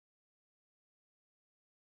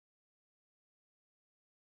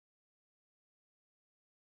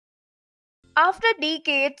After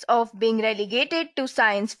decades of being relegated to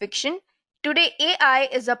science fiction, today AI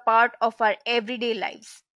is a part of our everyday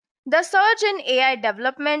lives. The surge in AI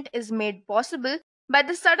development is made possible by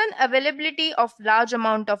the sudden availability of large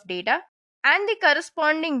amount of data and the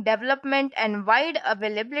corresponding development and wide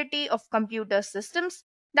availability of computer systems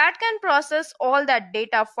that can process all that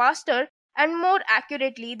data faster and more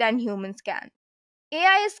accurately than humans can.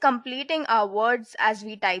 AI is completing our words as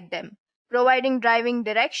we type them, providing driving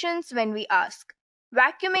directions when we ask,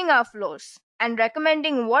 vacuuming our floors, and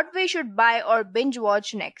recommending what we should buy or binge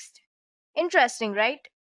watch next. Interesting, right?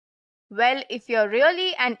 Well, if you're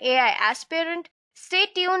really an AI aspirant, stay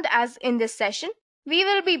tuned as in this session, we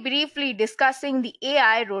will be briefly discussing the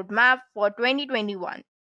AI roadmap for 2021.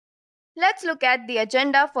 Let's look at the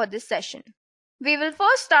agenda for this session. We will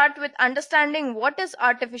first start with understanding what is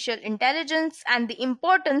artificial intelligence and the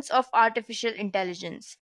importance of artificial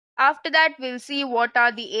intelligence. After that, we'll see what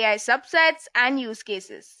are the AI subsets and use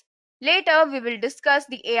cases. Later, we will discuss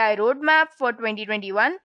the AI roadmap for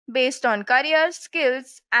 2021 based on career,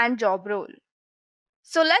 skills, and job role.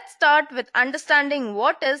 So let's start with understanding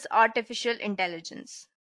what is artificial intelligence.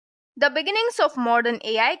 The beginnings of modern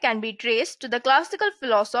AI can be traced to the classical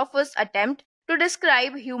philosophers' attempt to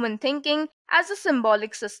describe human thinking as a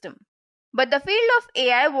symbolic system. But the field of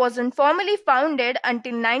AI wasn't formally founded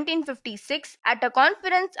until 1956 at a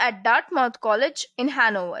conference at Dartmouth College in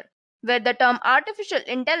Hanover, where the term artificial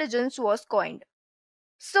intelligence was coined.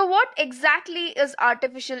 So, what exactly is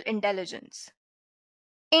artificial intelligence?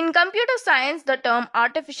 In computer science, the term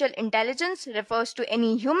artificial intelligence refers to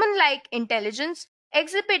any human-like intelligence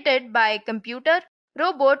exhibited by computer,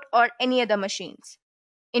 robot, or any other machines.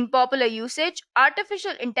 In popular usage,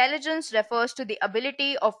 artificial intelligence refers to the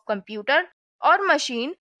ability of computer or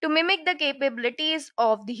machine to mimic the capabilities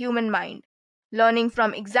of the human mind, learning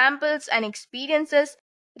from examples and experiences,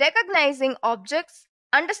 recognizing objects,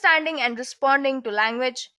 understanding and responding to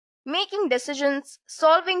language, making decisions,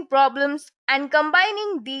 solving problems, and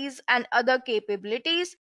combining these and other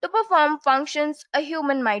capabilities to perform functions a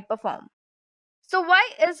human might perform. So,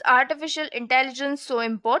 why is artificial intelligence so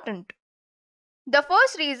important? The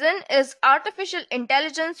first reason is artificial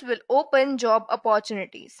intelligence will open job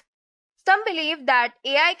opportunities. Some believe that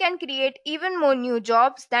AI can create even more new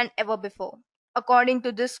jobs than ever before. According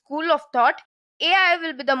to this school of thought, AI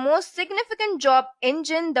will be the most significant job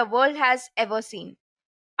engine the world has ever seen.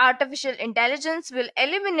 Artificial intelligence will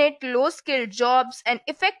eliminate low skilled jobs and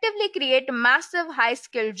effectively create massive high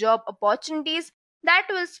skilled job opportunities that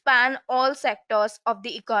will span all sectors of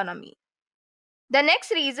the economy. The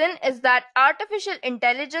next reason is that artificial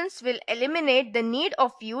intelligence will eliminate the need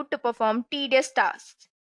of you to perform tedious tasks.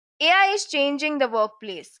 AI is changing the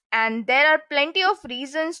workplace, and there are plenty of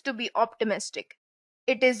reasons to be optimistic.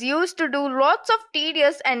 It is used to do lots of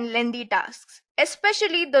tedious and lengthy tasks,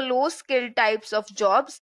 especially the low skilled types of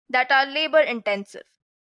jobs that are labor intensive.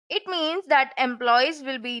 It means that employees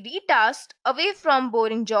will be retasked away from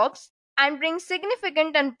boring jobs and bring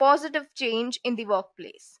significant and positive change in the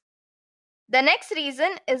workplace. The next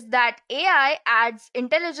reason is that AI adds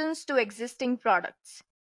intelligence to existing products.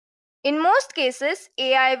 In most cases,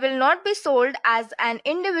 AI will not be sold as an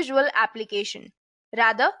individual application.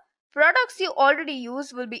 Rather, products you already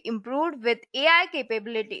use will be improved with AI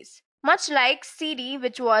capabilities, much like Siri,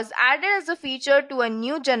 which was added as a feature to a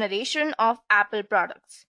new generation of Apple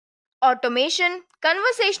products. Automation,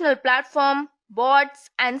 conversational platform, bots,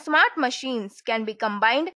 and smart machines can be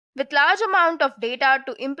combined with large amount of data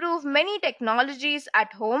to improve many technologies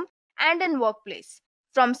at home and in workplace,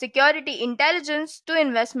 from security intelligence to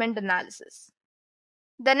investment analysis.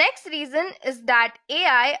 The next reason is that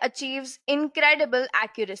AI achieves incredible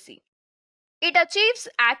accuracy. It achieves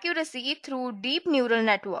accuracy through deep neural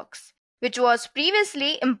networks, which was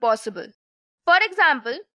previously impossible. For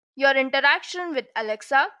example, your interaction with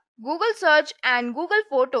Alexa, Google Search, and Google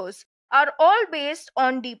Photos are all based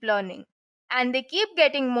on deep learning, and they keep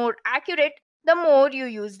getting more accurate the more you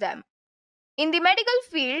use them. In the medical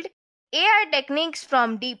field, AI techniques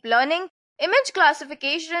from deep learning, image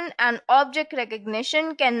classification, and object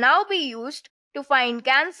recognition can now be used to find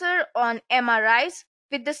cancer on MRIs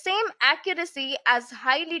with the same accuracy as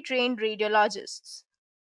highly trained radiologists.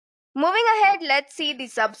 Moving ahead, let's see the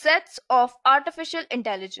subsets of artificial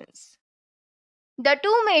intelligence. The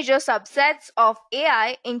two major subsets of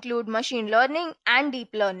AI include machine learning and deep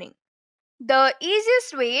learning. The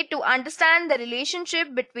easiest way to understand the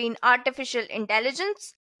relationship between artificial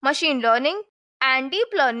intelligence, machine learning, and deep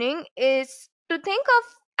learning is to think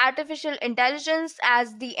of artificial intelligence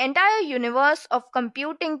as the entire universe of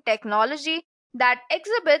computing technology that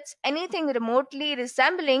exhibits anything remotely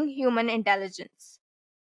resembling human intelligence.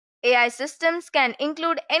 AI systems can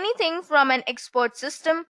include anything from an expert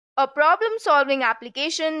system, a problem-solving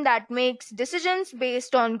application that makes decisions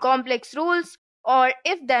based on complex rules or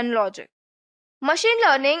if-then logic. Machine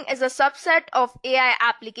learning is a subset of AI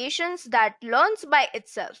applications that learns by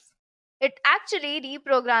itself. It actually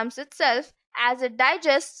reprograms itself as it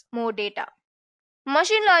digests more data.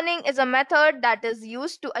 Machine learning is a method that is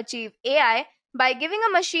used to achieve AI by giving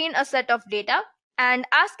a machine a set of data and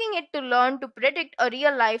asking it to learn to predict a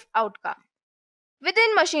real-life outcome.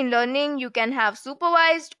 Within machine learning, you can have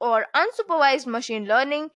supervised or unsupervised machine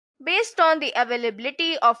learning based on the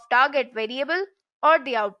availability of target variable or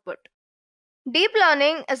the output. Deep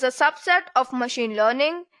learning is a subset of machine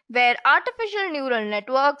learning where artificial neural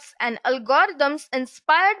networks and algorithms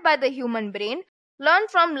inspired by the human brain learn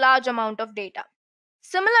from large amount of data.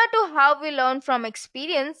 Similar to how we learn from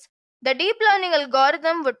experience, the deep learning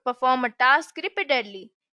algorithm would perform a task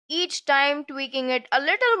repeatedly, each time tweaking it a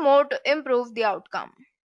little more to improve the outcome.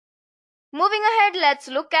 Moving ahead, let's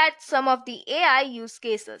look at some of the AI use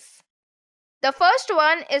cases. The first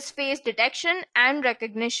one is face detection and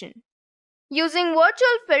recognition. Using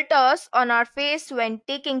virtual filters on our face when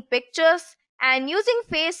taking pictures and using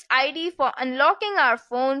Face ID for unlocking our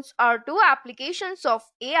phones are two applications of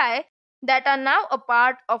AI that are now a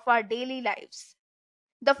part of our daily lives.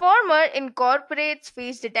 The former incorporates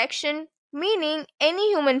face detection, meaning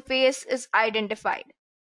any human face is identified.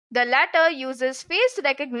 The latter uses face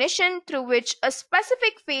recognition through which a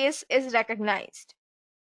specific face is recognized.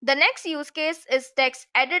 The next use case is text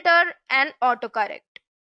editor and autocorrect.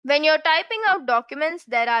 When you're typing out documents,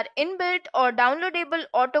 there are inbuilt or downloadable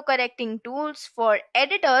autocorrecting tools for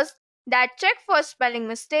editors that check for spelling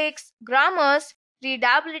mistakes, grammars,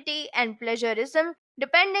 readability, and plagiarism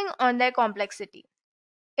depending on their complexity.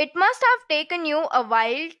 It must have taken you a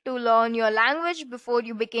while to learn your language before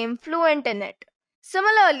you became fluent in it.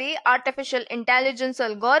 Similarly, artificial intelligence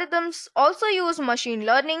algorithms also use machine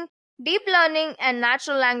learning, deep learning, and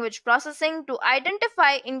natural language processing to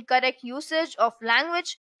identify incorrect usage of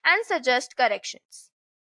language and suggest corrections.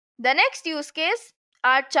 The next use case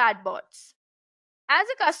are chatbots. As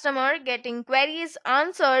a customer, getting queries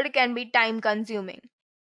answered can be time consuming.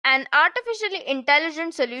 An artificially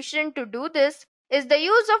intelligent solution to do this is the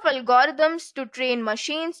use of algorithms to train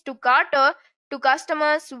machines to cater to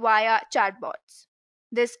customers via chatbots.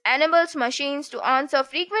 This enables machines to answer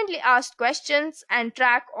frequently asked questions and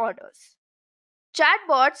track orders.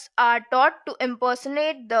 Chatbots are taught to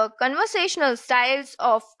impersonate the conversational styles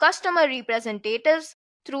of customer representatives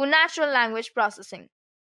through natural language processing.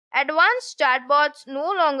 Advanced chatbots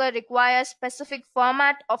no longer require specific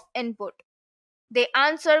format of input. They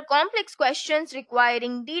answer complex questions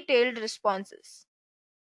requiring detailed responses.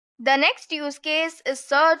 The next use case is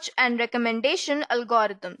search and recommendation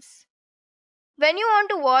algorithms. When you want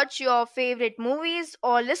to watch your favorite movies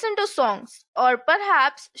or listen to songs or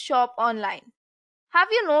perhaps shop online, have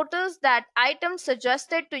you noticed that items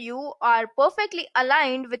suggested to you are perfectly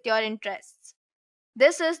aligned with your interests?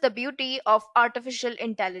 This is the beauty of artificial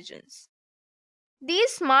intelligence.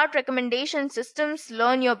 These smart recommendation systems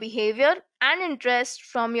learn your behavior and interest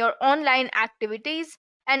from your online activities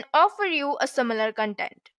and offer you a similar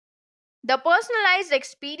content. The personalized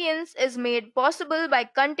experience is made possible by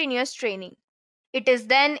continuous training. It is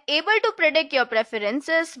then able to predict your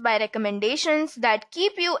preferences by recommendations that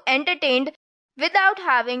keep you entertained without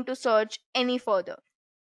having to search any further.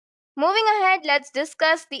 Moving ahead, let's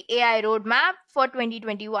discuss the AI roadmap for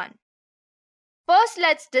 2021. First,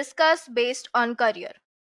 let's discuss based on career.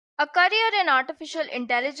 A career in artificial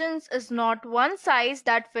intelligence is not one size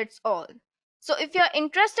that fits all. So if you're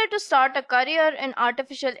interested to start a career in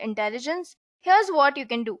artificial intelligence, here's what you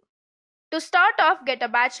can do. To start off, get a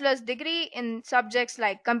bachelor's degree in subjects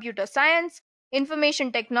like computer science,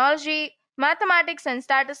 information technology, mathematics and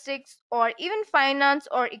statistics, or even finance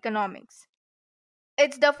or economics.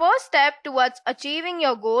 It's the first step towards achieving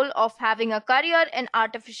your goal of having a career in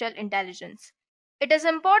artificial intelligence. It is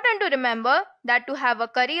important to remember that to have a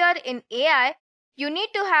career in AI, you need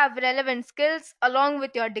to have relevant skills along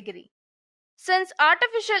with your degree. Since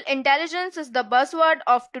artificial intelligence is the buzzword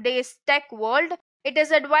of today's tech world, it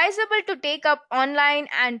is advisable to take up online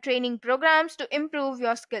and training programs to improve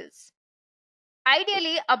your skills.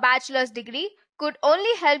 Ideally, a bachelor's degree could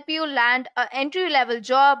only help you land an entry-level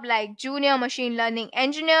job like junior machine learning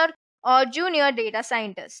engineer or junior data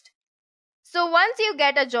scientist. So once you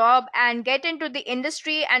get a job and get into the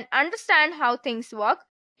industry and understand how things work,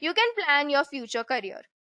 you can plan your future career.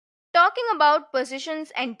 Talking about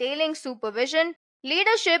positions entailing supervision,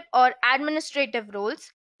 leadership, or administrative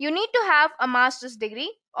roles, you need to have a master's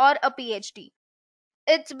degree or a PhD.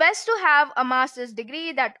 It's best to have a master's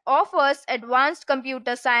degree that offers advanced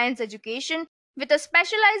computer science education with a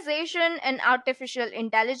specialization in artificial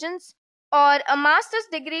intelligence or a master's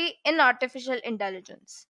degree in artificial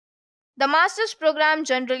intelligence. The master's program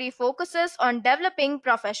generally focuses on developing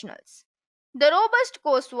professionals. The robust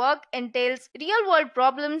coursework entails real world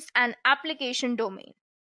problems and application domain.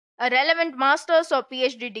 A relevant master's or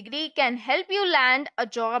PhD degree can help you land a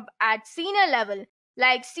job at senior level,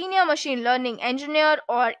 like senior machine learning engineer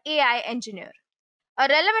or AI engineer. A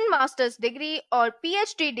relevant master's degree or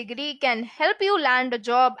PhD degree can help you land a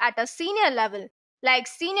job at a senior level, like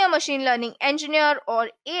senior machine learning engineer or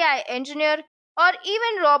AI engineer, or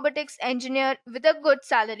even robotics engineer with a good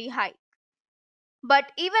salary hike.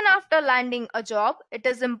 But even after landing a job, it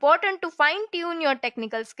is important to fine tune your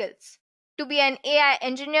technical skills. To be an AI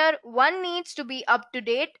engineer, one needs to be up to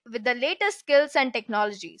date with the latest skills and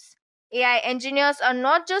technologies. AI engineers are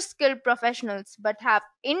not just skilled professionals but have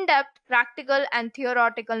in depth practical and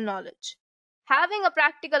theoretical knowledge. Having a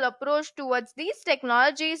practical approach towards these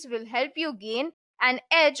technologies will help you gain an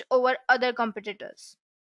edge over other competitors.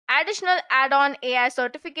 Additional add on AI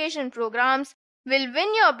certification programs will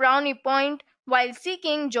win you a brownie point while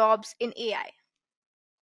seeking jobs in AI.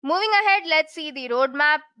 Moving ahead, let's see the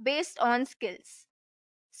roadmap based on skills.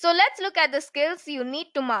 So let's look at the skills you need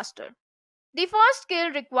to master. The first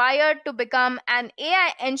skill required to become an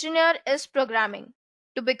AI engineer is programming.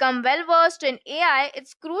 To become well versed in AI,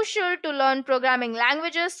 it's crucial to learn programming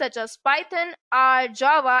languages such as Python, R,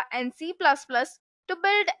 Java, and C++ to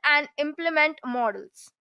build and implement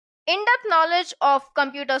models. In-depth knowledge of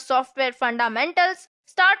computer software fundamentals,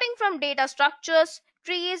 starting from data structures,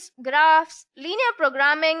 trees, graphs, linear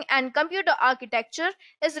programming, and computer architecture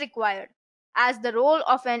is required, as the role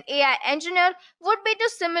of an AI engineer would be to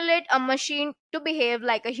simulate a machine to behave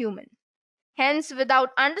like a human. Hence, without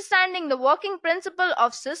understanding the working principle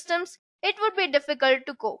of systems, it would be difficult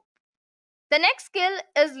to cope. The next skill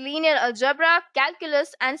is linear algebra,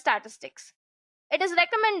 calculus, and statistics. It is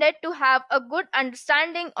recommended to have a good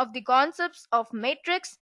understanding of the concepts of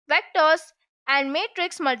matrix, vectors, and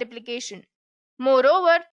matrix multiplication.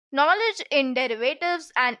 Moreover, knowledge in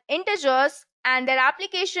derivatives and integers and their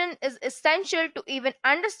application is essential to even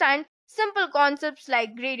understand simple concepts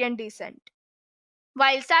like gradient descent.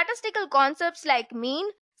 While statistical concepts like mean,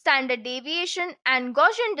 standard deviation, and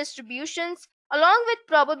Gaussian distributions, along with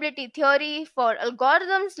probability theory for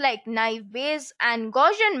algorithms like naive Bayes and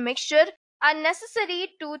Gaussian mixture, are necessary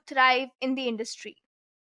to thrive in the industry.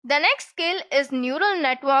 The next skill is neural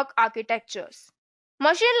network architectures.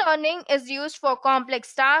 Machine learning is used for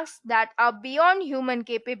complex tasks that are beyond human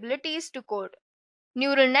capabilities to code.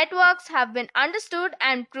 Neural networks have been understood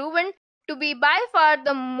and proven to be by far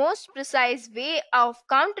the most precise way of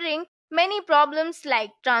countering many problems like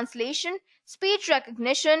translation, speech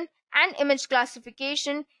recognition, and image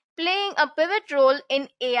classification, playing a pivot role in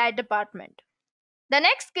AI department. The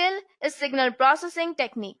next skill is signal processing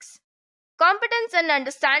techniques. Competence in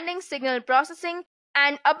understanding signal processing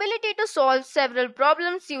and ability to solve several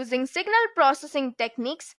problems using signal processing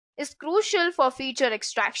techniques is crucial for feature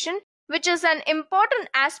extraction, which is an important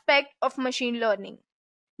aspect of machine learning.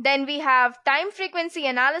 Then we have time frequency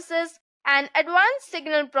analysis and advanced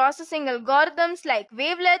signal processing algorithms like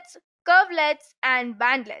wavelets, curvelets, and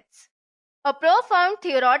bandlets. A profound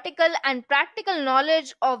theoretical and practical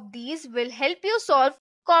knowledge of these will help you solve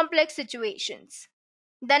complex situations.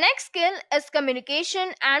 The next skill is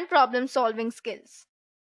communication and problem solving skills.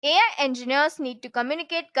 AI engineers need to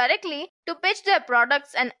communicate correctly to pitch their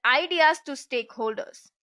products and ideas to stakeholders.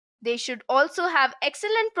 They should also have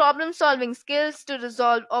excellent problem solving skills to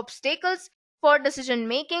resolve obstacles for decision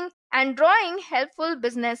making and drawing helpful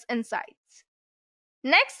business insights.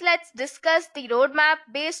 Next, let's discuss the roadmap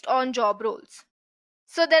based on job roles.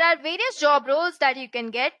 So, there are various job roles that you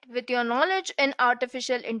can get with your knowledge in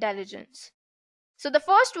artificial intelligence. So, the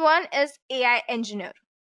first one is AI engineer.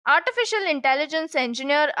 Artificial intelligence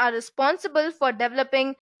engineers are responsible for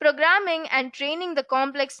developing, programming, and training the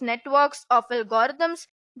complex networks of algorithms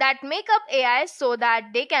that make up AI so that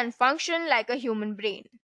they can function like a human brain.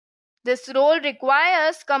 This role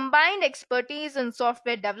requires combined expertise in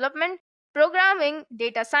software development, programming,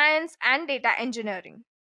 data science, and data engineering.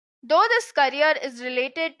 Though this career is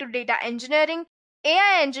related to data engineering,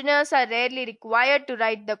 AI engineers are rarely required to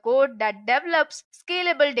write the code that develops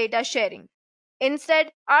scalable data sharing.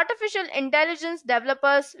 Instead, artificial intelligence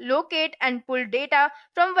developers locate and pull data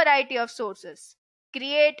from a variety of sources,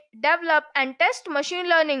 create, develop, and test machine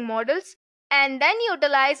learning models, and then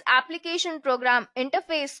utilize application program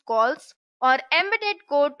interface calls or embedded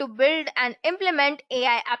code to build and implement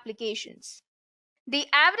AI applications. The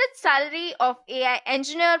average salary of AI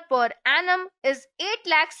engineer per annum is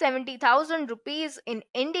 8,70,000 rupees in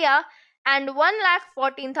India and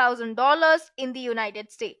 $1,14,000 in the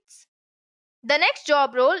United States. The next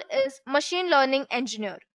job role is machine learning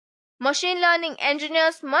engineer. Machine learning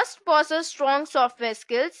engineers must possess strong software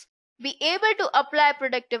skills, be able to apply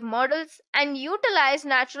predictive models, and utilize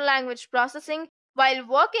natural language processing while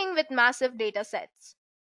working with massive data sets.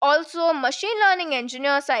 Also, machine learning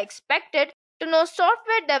engineers are expected to know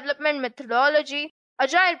software development methodology,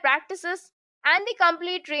 agile practices, and the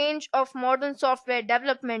complete range of modern software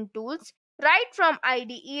development tools, right from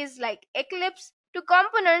IDEs like Eclipse to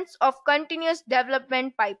components of continuous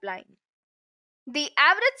development pipeline. The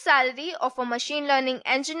average salary of a machine learning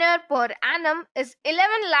engineer per annum is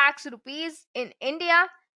 11 lakhs rupees in India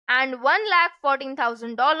and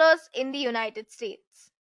 $1,14,000 in the United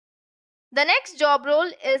States. The next job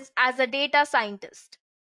role is as a data scientist.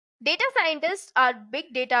 Data scientists are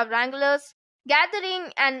big data wranglers,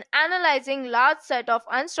 gathering and analyzing large set of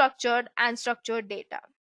unstructured and structured data.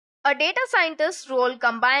 A data scientist's role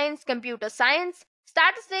combines computer science,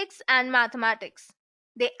 statistics, and mathematics.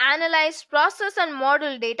 They analyze, process, and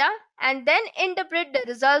model data and then interpret the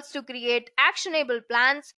results to create actionable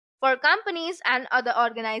plans for companies and other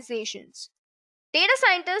organizations. Data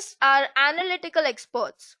scientists are analytical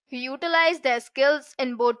experts who utilize their skills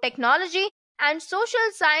in both technology and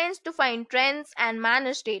social science to find trends and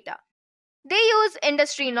manage data. They use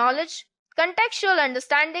industry knowledge, contextual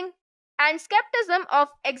understanding, and skepticism of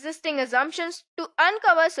existing assumptions to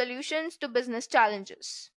uncover solutions to business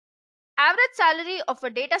challenges. Average salary of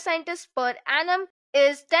a data scientist per annum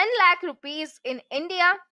is 10 lakh rupees in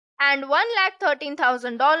India and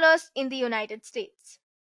 $1,13,000 in the United States.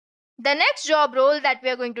 The next job role that we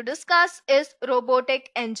are going to discuss is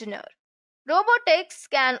robotic engineer. Robotics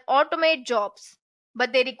can automate jobs,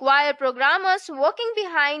 but they require programmers working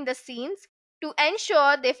behind the scenes to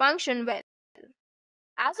ensure they function well.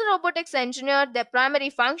 As a robotics engineer, their primary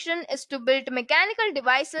function is to build mechanical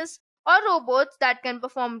devices or robots that can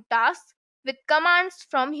perform tasks with commands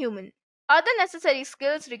from humans. Other necessary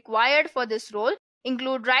skills required for this role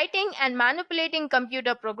include writing and manipulating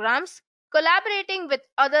computer programs, collaborating with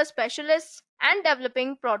other specialists, and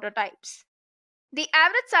developing prototypes. The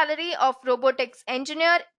average salary of robotics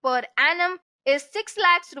engineer per annum is 6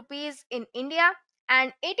 lakhs rupees in India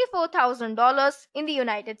and $84,000 in the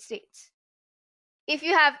United States. If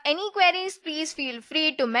you have any queries, please feel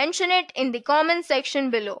free to mention it in the comment section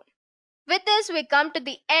below. With this, we come to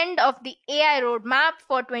the end of the AI roadmap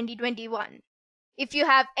for 2021. If you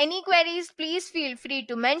have any queries, please feel free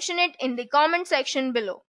to mention it in the comment section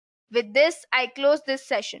below. With this, I close this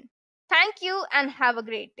session. Thank you and have a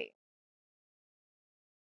great day.